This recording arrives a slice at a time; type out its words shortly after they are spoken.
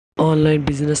Online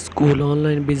business school,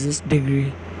 online business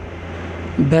degree.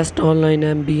 Best online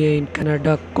MBA in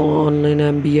Canada, online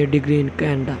MBA degree in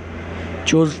Canada.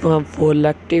 Choose from four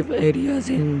elective areas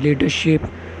in leadership,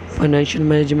 financial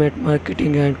management,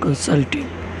 marketing, and consulting.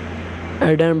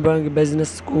 Edinburgh Business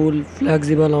School,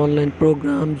 flexible online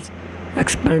programs.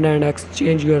 Expand and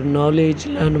exchange your knowledge.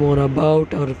 Learn more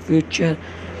about our future.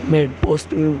 Made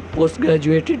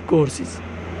postgraduate courses.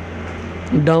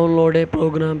 Download a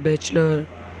program bachelor,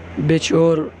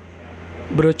 brochure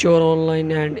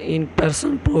online and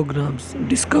in-person programs.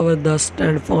 Discover the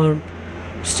Stanford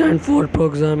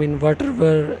program in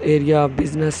whatever area of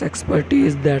business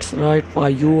expertise that's right for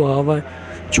you. However,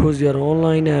 choose your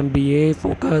online MBA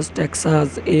focus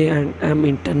Texas A&M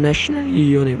International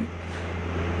University.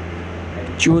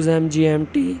 Choose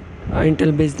MGMT,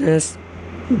 Intel Business,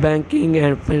 Banking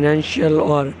and Financial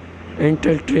or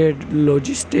Intel Trade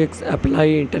Logistics. Apply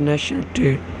international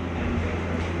trade.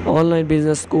 Online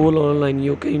business school, online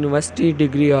UK university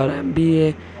degree or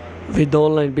MBA. With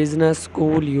online business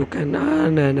school, you can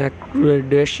earn an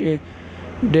accredited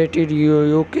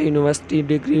UK university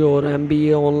degree or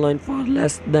MBA online for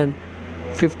less than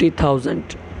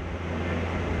 50,000.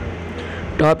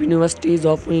 Top universities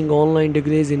offering online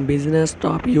degrees in business.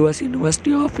 Top US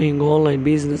university offering online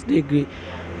business degree.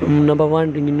 Number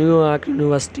 1, New York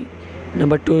University.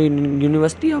 Number 2,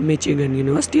 University of Michigan,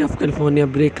 University of California,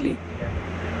 Berkeley.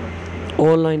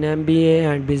 Online MBA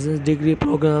and business degree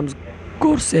programs,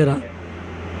 Coursera.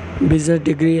 Business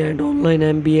degree and online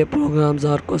MBA programs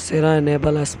are Coursera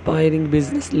enable aspiring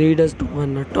business leaders to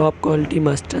earn a top quality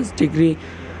master's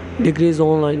degrees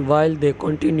online while they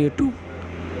continue to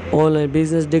online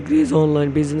business degrees,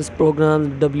 online business programs,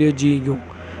 WGU.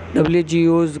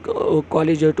 WGU is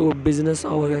College to Business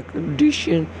or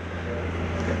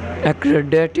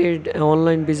accredited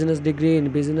online business degree in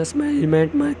business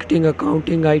management, marketing,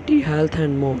 accounting, IT, health,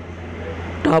 and more.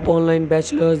 Top online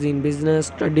bachelors in business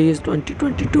studies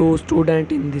 2022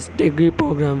 student in this degree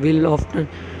program will often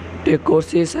take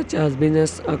courses such as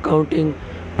business accounting,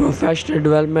 professional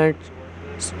development,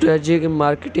 strategic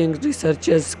marketing, research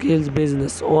skills,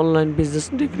 business, online business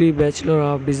degree, Bachelor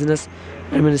of Business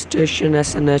Administration,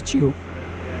 SNHU.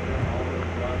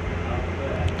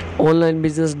 Online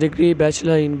business degree,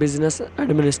 Bachelor in Business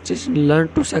Administration. Learn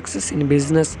to success in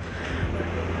business.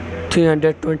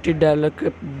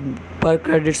 $320 per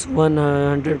credits,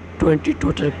 120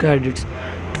 total credits.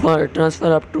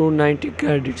 Transfer up to 90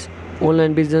 credits.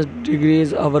 Online business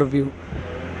degrees overview.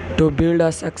 To build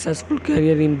a successful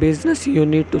career in business, you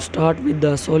need to start with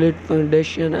a solid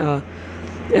foundation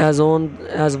as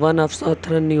one of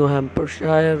Southern New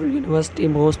Hampshire University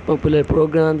most popular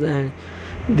programs and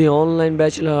the online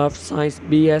Bachelor of Science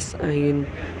BS in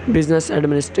Business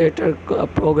Administrator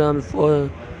program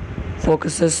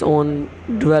focuses on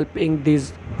developing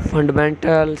these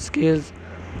fundamental skills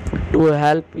to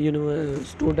help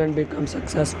student become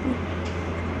successful.